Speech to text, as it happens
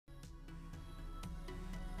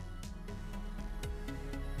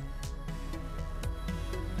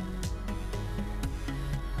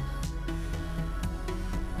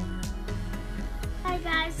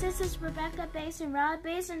guys, this is Rebecca Bass and Rod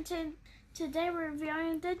Bass, and today we're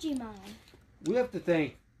reviewing Digimon. We have to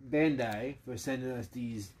thank Bandai for sending us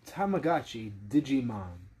these Tamagotchi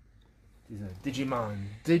Digimon. These are Digimon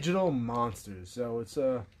digital monsters. So it's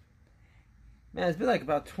man, it's been like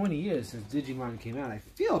about 20 years since Digimon came out. I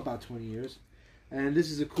feel about 20 years, and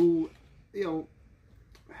this is a cool, this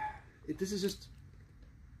is just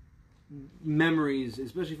memories,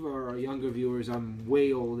 especially for our younger viewers. I'm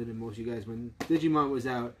way older than most of you guys. When Digimon was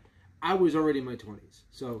out, I was already in my 20s.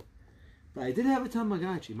 So, but I did have a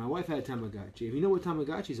Tamagotchi. My wife had a Tamagotchi. If you know what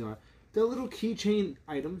Tamagotchis are, they're little keychain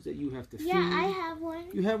items that you have to feed. Yeah, I have one.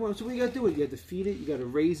 You have one. So what you got to do is you have to feed it, you got to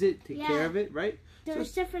raise it, take care of it, right?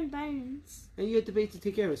 There's different buttons. And you have to basically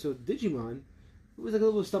take care of it. So Digimon, it was like a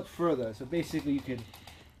little step further. So basically you can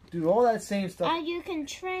do all that same stuff. And you can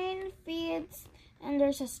train, feed, and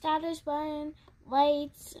there's a status button,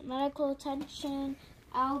 lights, medical attention,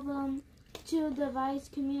 album, to-device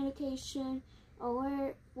communication,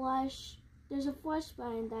 alert, flush. There's a flush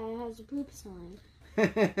button that has a poop sign.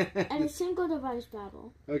 And a single device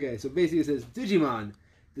battle. Okay, so basically it says Digimon,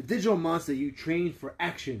 the digital monster you train for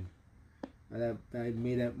action. That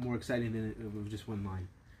made that more exciting than it was just one line.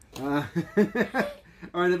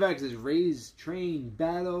 Alright, the back says raise, train,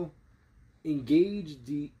 battle, engage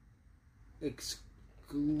the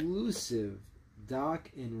exclusive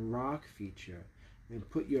dock and rock feature, and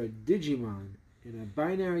put your Digimon in a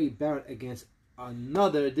binary bout against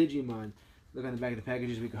another Digimon. Look on the back of the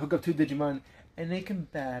packages. We can hook up two Digimon and they can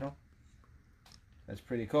battle. That's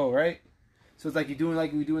pretty cool, right? So it's like you're doing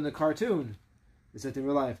like we do in the cartoon. It's like in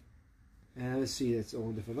real life. And let's see, it's all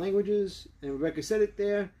in different languages. And Rebecca said it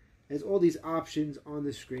there. There's all these options on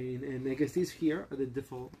the screen, and I guess these here are the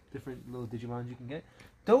different little Digimons you can get.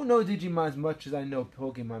 Don't know Digimon as much as I know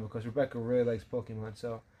Pokemon, because Rebecca really likes Pokemon.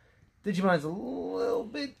 So Digimon's a little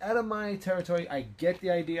bit out of my territory. I get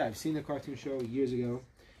the idea. I've seen the cartoon show years ago.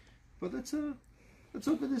 But let's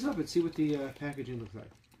open this up and see what the packaging looks like.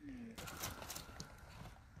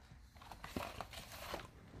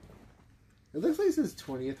 It looks like it says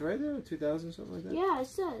 20th right there, 2000, something like that. Yeah, it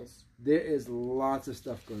says. There is lots of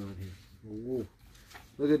stuff going on here. Whoa.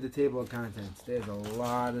 Look at the table of contents. There's a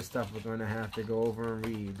lot of stuff we're going to have to go over and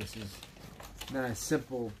read. This is not a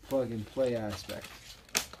simple plug and play aspect.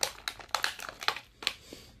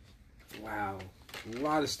 Wow. A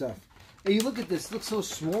lot of stuff. And you look at this, it looks so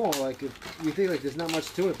small. Like, if you think like there's not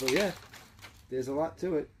much to it, but yeah, there's a lot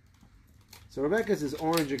to it. So Rebecca's is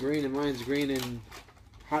orange or green, and mine's green and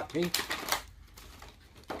hot pink.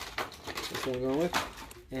 That's what I'm going with.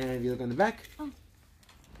 And if you look on the back, you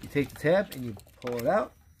take the tab and you pull it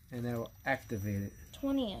out, and that will activate it.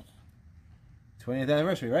 20th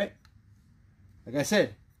anniversary, right? Like I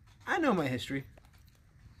said, I know my history.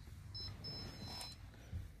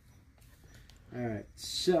 Alright,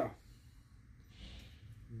 so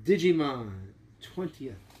Digimon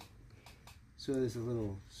 20th. So there's a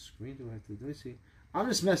little screen. Do I have to? Let me see. I'm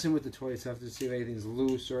just messing with the toy stuff to see if anything's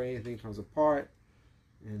loose or anything comes apart.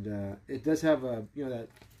 And it does have a, that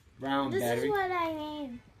round battery. This is what I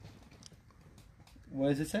mean. What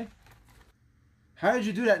does it say? How did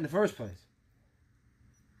you do that in the first place?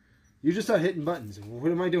 You just start hitting buttons.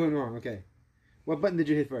 What am I doing wrong? Okay. What button did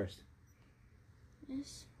you hit first?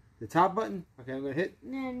 This. The top button? Okay, I'm going to hit.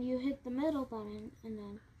 And then you hit the middle button, and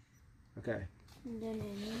then. Okay. And then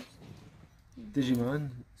it moves.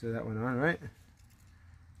 Digimon. So that went on, right?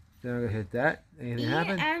 Then I'm going to hit that. Anything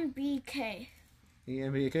happen? EMBK.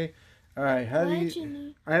 EMBK? Alright, how do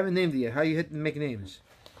you... I haven't named it yet. How you hit make names?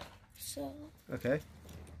 So. Okay.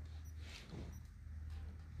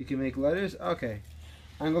 You can make letters? Okay.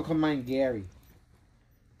 I'm going to call mine Gary.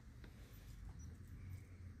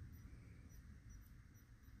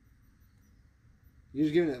 You're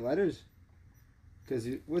just giving it letters? Because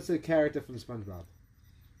what's the character from SpongeBob?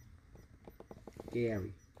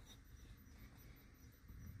 Gary.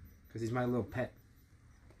 Because he's my little pet.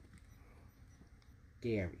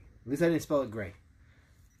 Gary. At least I didn't spell it gray.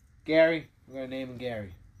 Gary. I'm going to name him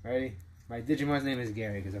Gary. Ready? My Digimon's name is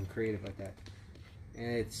Gary because I'm creative like that.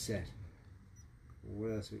 And it's set.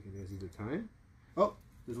 What else we can do? Is it the time? Oh,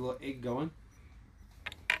 there's a little egg going.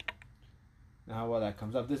 Now how well that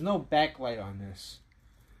comes up. There's no backlight on this.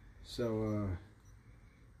 So,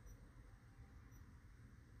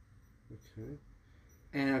 okay.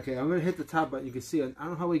 And, okay, I'm going to hit the top button. You can see, I don't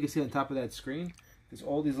know how well you can see on top of that screen. There's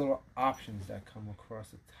all these little options that come across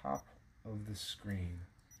the top of the screen.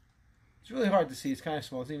 It's really hard to see. It's kind of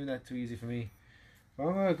small. It's not even that too easy for me. But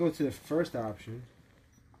I'm going to go to the first option.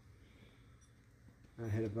 I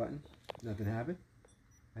hit a button. Nothing happened.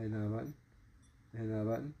 I hit another button. I hit another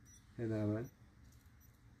button. Hit another button.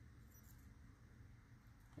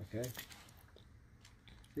 Okay.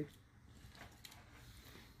 See?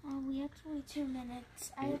 Oh, we have to wait 2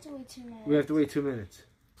 minutes. I have to wait 2 minutes. We have to wait 2 minutes.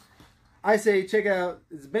 I say check it out.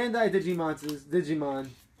 It's Bandai Digimon.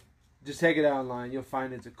 Just take it out online. You'll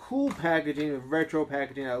find it's a cool packaging, a retro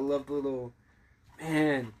packaging. I love the little...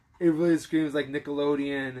 Man, it really screams like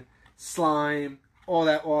Nickelodeon, slime, all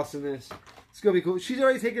that awesomeness. It's going to be cool. She's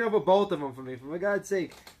already taken over both of them for me. For my God's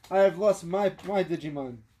sake, I have lost my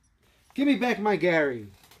Digimon. Give me back my Gary.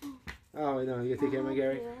 Oh, no, you got to take care of my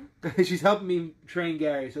Gary? Yeah. She's helping me train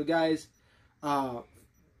Gary. So, guys, tell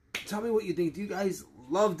me what you think. Do you guys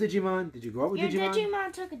love Digimon? Did you grow up with Your Digimon?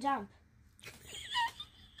 Digimon took a jump.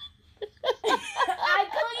 I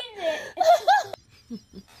cleaned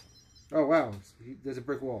it. Oh, wow. There's a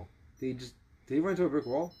brick wall. Did he run into a brick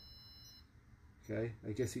wall? Okay,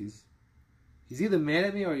 I guess he's either mad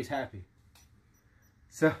at me or he's happy.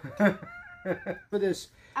 So, for this...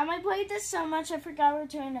 I played this so much I forgot to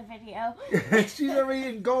return the video. She's already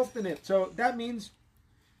engulfed in it. So, that means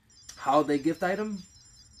holiday gift item,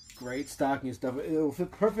 great stocking stuff. It'll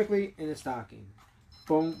fit perfectly in a stocking.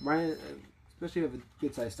 Boom, right, especially if you have a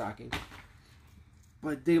good-sized stocking.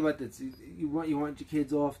 But think about this. You want your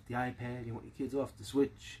kids off the iPad, you want your kids off the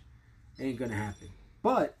Switch, ain't gonna happen.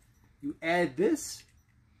 But you add this,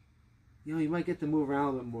 you might get to move around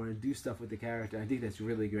a little bit more and do stuff with the character. I think that's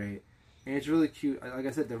really great. And it's really cute. Like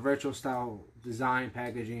I said, the retro style design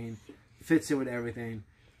packaging fits in with everything.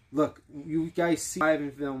 Look, you guys see live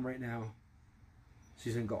in film right now.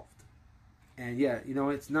 She's engulfed. And yeah,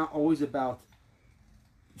 it's not always about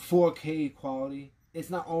 4K quality. It's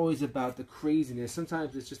not always about the craziness.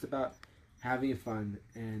 Sometimes it's just about having fun.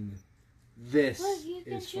 And this Look, you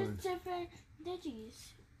can is choose fun. different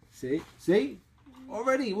digis. See?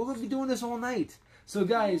 Already, we're going to be doing this all night. So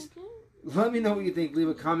guys, let me know what you think. Leave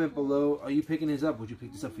a comment below. Are you picking this up? Would you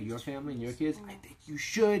pick this up for your family and your kids? I think you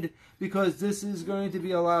should, because this is going to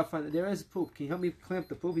be a lot of fun. There is poop. Can you help me clamp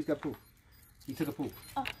the poop? He's got poop. He took a poop.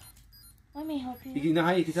 Oh, let me help you. You know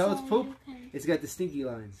how you can tell it's poop? You can... It's got the stinky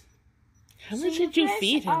lines. How much did you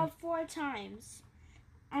feed him? 4 times.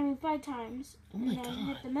 5 times. Oh my and then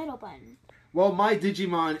hit the middle button. Well, my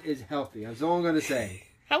Digimon is healthy. That's all I'm going to say.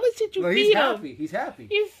 How much did you Well, feed he's him? happy. He's happy.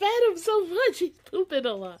 You fed him so much, he's pooping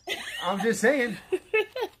a lot. I'm just saying.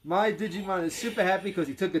 My Digimon is super happy because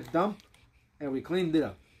he took a dump and we cleaned it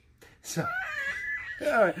up. So,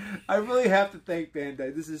 all right. I really have to thank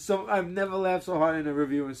Bandai. I've never laughed so hard in a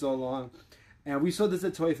review in so long. And we saw this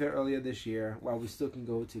at Toy Fair earlier this year, while we still can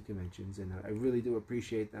go to conventions. And I really do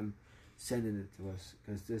appreciate them sending it to us,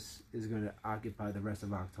 because this is going to occupy the rest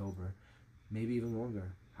of October, maybe even longer.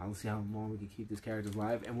 I'll see how long we can keep this character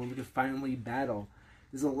alive, and when we can finally battle.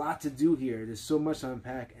 There's a lot to do here. There's so much to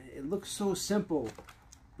unpack. And it looks so simple.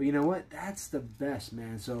 But you know what? That's the best,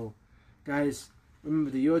 man. So, guys,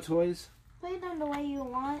 remember the Your Toys. Play them the way you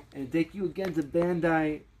want. And thank you again to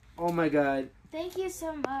Bandai. Oh my God. Thank you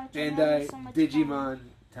so much. Bandai so much Digimon fun.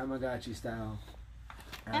 Tamagotchi style.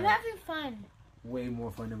 I'm having fun. Way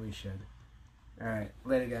more fun than we should. Alright,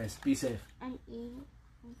 later guys. Be safe. I'm eating.